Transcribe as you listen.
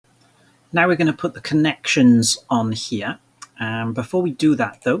Now we're going to put the connections on here. Before we do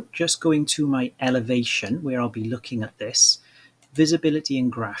that though, just going to my elevation where I'll be looking at this, visibility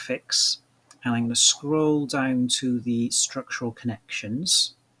and graphics, and I'm going to scroll down to the structural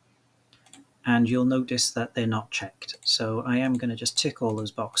connections, and you'll notice that they're not checked. So I am going to just tick all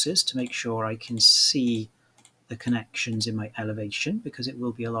those boxes to make sure I can see the connections in my elevation, because it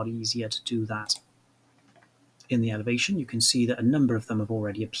will be a lot easier to do that in the elevation. You can see that a number of them have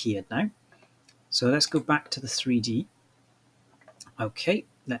already appeared now. So let's go back to the 3D. Okay,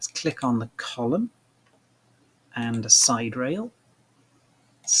 let's click on the column and a side rail,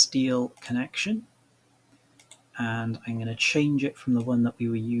 steel connection, and I'm going to change it from the one that we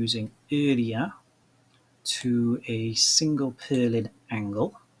were using earlier to a single purlin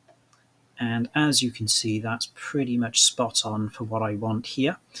angle. And as you can see, that's pretty much spot on for what I want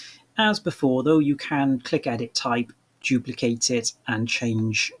here. As before though, you can click edit type, duplicate it, and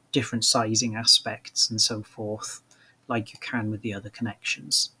change different sizing aspects and so forth, like you can with the other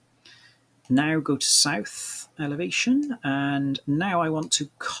connections. Now go to south elevation, and now I want to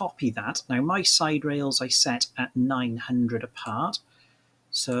copy that. Now my side rails I set at 900 apart,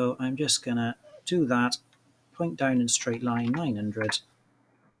 so I'm just going to do that, point down in straight line 900,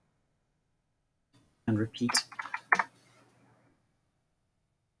 and repeat.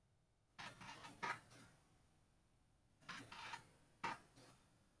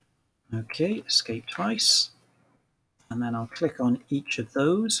 Okay, escape twice. And then I'll click on each of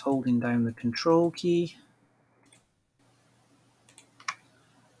those, holding down the control key.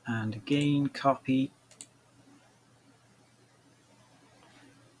 And again, copy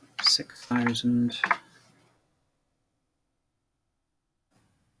 6,000.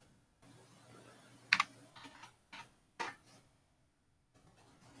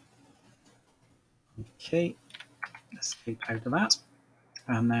 Okay, escape out of that.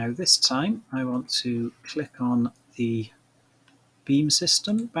 And now this time I want to click on the beam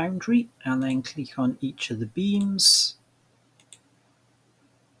system boundary and then click on each of the beams.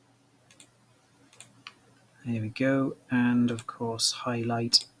 There we go, and of course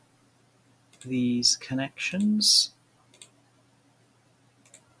highlight these connections.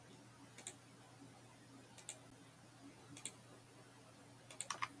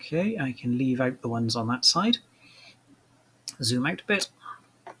 Okay, I can leave out the ones on that side. Zoom out a bit,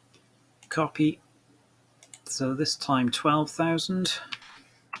 copy. So this time 12,000.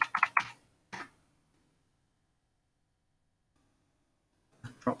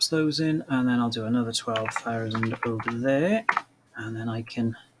 Drops those in, and then I'll do another 12,000 over there, and then I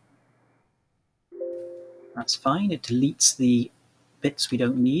can, that's fine, it deletes the bits we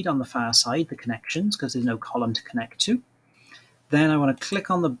don't need on the far side, the connections, because there's no column to connect to. Then I want to click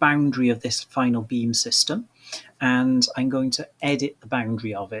on the boundary of this final beam system, and I'm going to edit the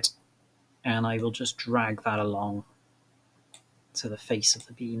boundary of it, and I will just drag that along to the face of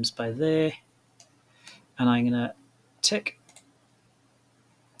the beams by there, and I'm going to tick,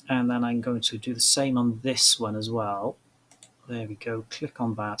 and then I'm going to do the same on this one as well. There we go, click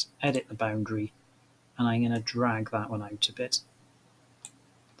on that, edit the boundary, and I'm going to drag that one out a bit.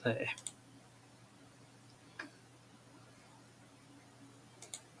 There.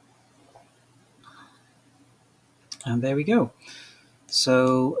 And there we go.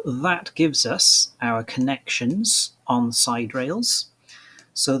 So that gives us our connections on side rails.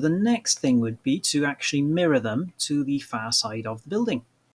 So the next thing would be to actually mirror them to the far side of the building.